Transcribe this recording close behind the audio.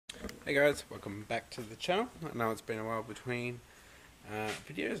Hey guys, welcome back to the channel. I know it's been a while between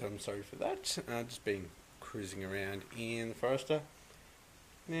videos, I'm sorry for that. Just been cruising around in the Forester.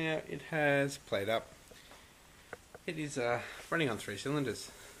 Now it has played up. It is running on 3 cylinders.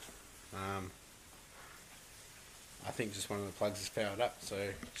 I think just one of the plugs is powered up, so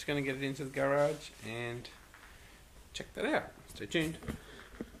just going to get it into the garage and check that out. Stay tuned.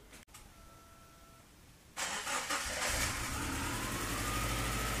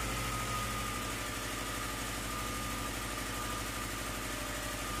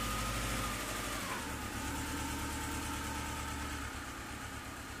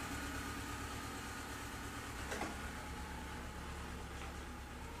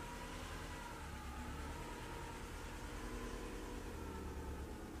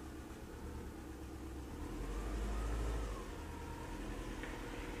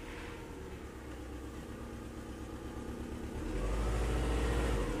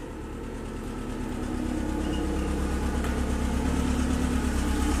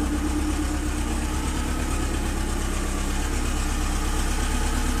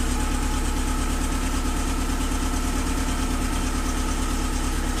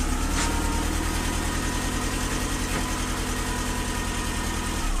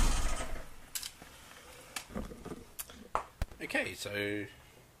 Okay, so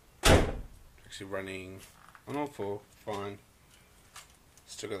actually running on all 4, fine.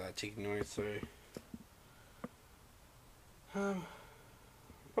 Still got that ticking noise, so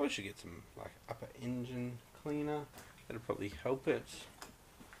probably should get some like upper engine cleaner. That'll probably help it.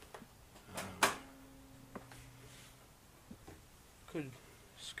 Could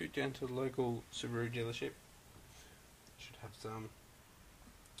scoot down to the local Subaru dealership. Should have some.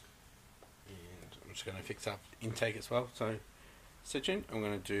 And I'm just going to fix up intake as well. So stay tuned. I'm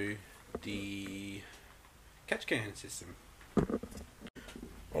going to do the catch can system.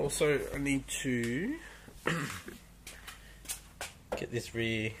 Also, I need to get this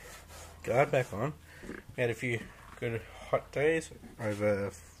rear guard back on. We had a few good hot days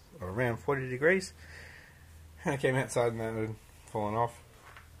over around 40 degrees. I came outside and that had fallen off.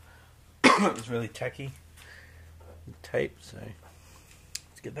 It was really tacky tape, so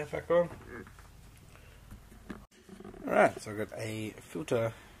let's get that back on. Alright, so I've got a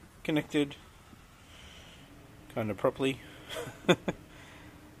filter connected kind of properly.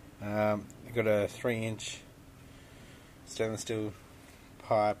 I've got a 3-inch stainless steel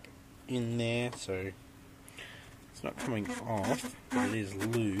pipe in there, so it's not coming off, but it is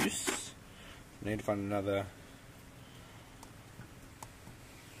loose. I need to find another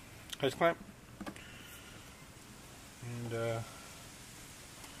hose clamp. And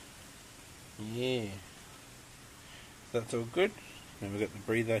yeah, that's all good. Then we've got the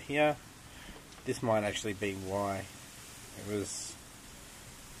breather here. This might actually be why it was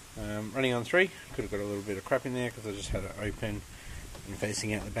running on 3. Could have got a little bit of crap in there because I just had it open and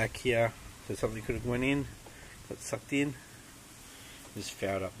facing out the back here, so something could have went in, got sucked in, just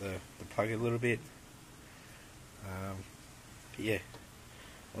fouled up the plug a little bit. But yeah,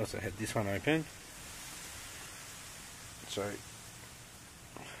 I also had this one open, so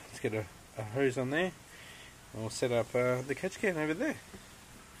let's get a hose on there. We'll set up the catch can over there.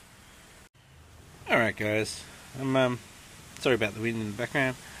 Alright guys, I'm sorry about the wind in the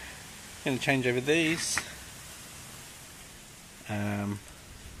background. I'm going to change over these.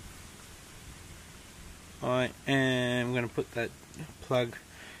 I am going to put that plug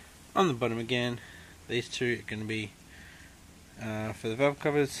on the bottom again. These two are going to be for the valve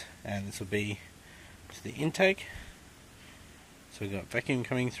covers, and this will be to the intake. So we've got vacuum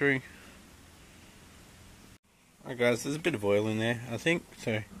coming through. Alright guys, there's a bit of oil in there, I think,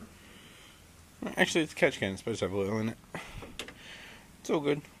 so actually it's a catch can, it's supposed to have oil in it. It's all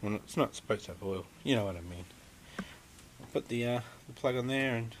good. Well, it's not supposed to have oil, you know what I mean. I'll put the plug on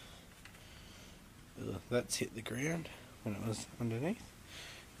there, and that's hit the ground when it was underneath.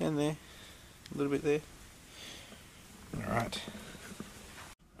 And there, a little bit there. Alright.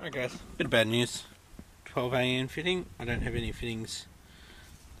 Alright guys, bit of bad news. 12 AN fitting. I don't have any fittings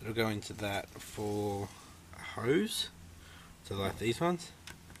that'll go into that for hose, so like these ones.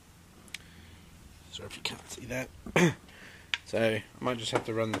 Sorry if you can't see that. So I might just have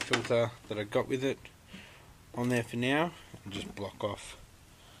to run the filter that I got with it on there for now and just block off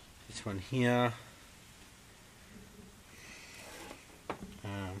this one here.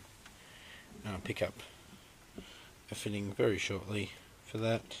 And I'll pick up a fitting very shortly for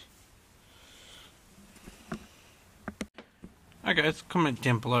that. Okay guys, comment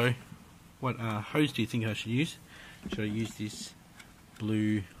down below what hose do you think I should use. Should I use this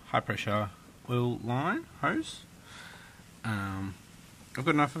blue high pressure oil line hose? I've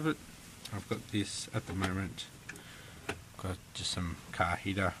got enough of it I've got this at the moment. Got just some car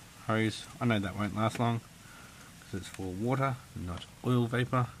heater hose. I know that won't last long because it's for water, not oil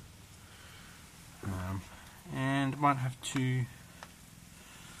vapor. And might have to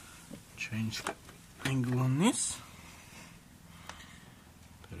change the angle on this.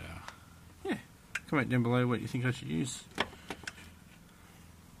 But yeah, comment down below what you think I should use.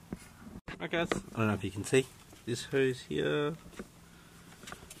 Okay guys, I don't know if you can see this hose here.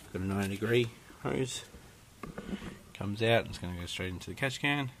 Got a 90-degree hose. Comes out and it's going to go straight into the catch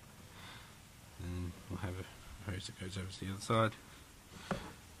can. And we'll have a hose that goes over to the other side.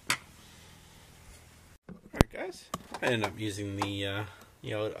 Alright guys, I ended up using the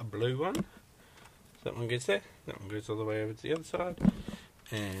old blue one. So that one goes there, that one goes all the way over to the other side.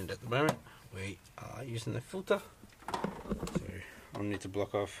 And at the moment we are using the filter. So I'll need to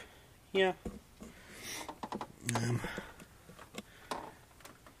block off here.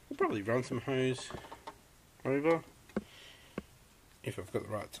 We'll probably run some hose over if I've got the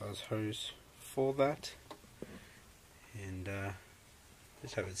right size hose for that, and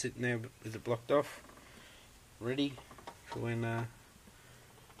just have it sitting there with it blocked off, ready for when I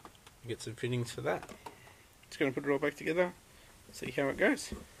get some fittings for that. Just going to put it all back together, see how it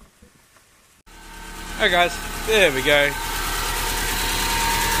goes. Alright guys, there we go.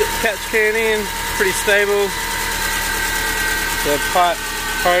 Get the catch can in, pretty stable. The pipe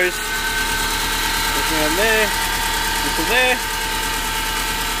hose goes down there, into there.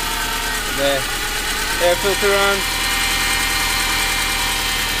 There, air filter on.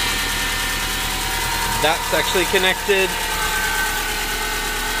 That's actually connected.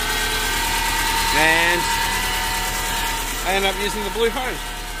 And I end up using the blue hose.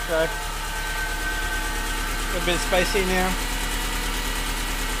 So, got a bit of space here now.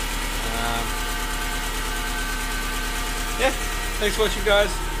 Yeah, thanks for watching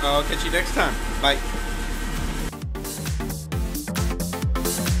guys. I'll catch you next time. Bye.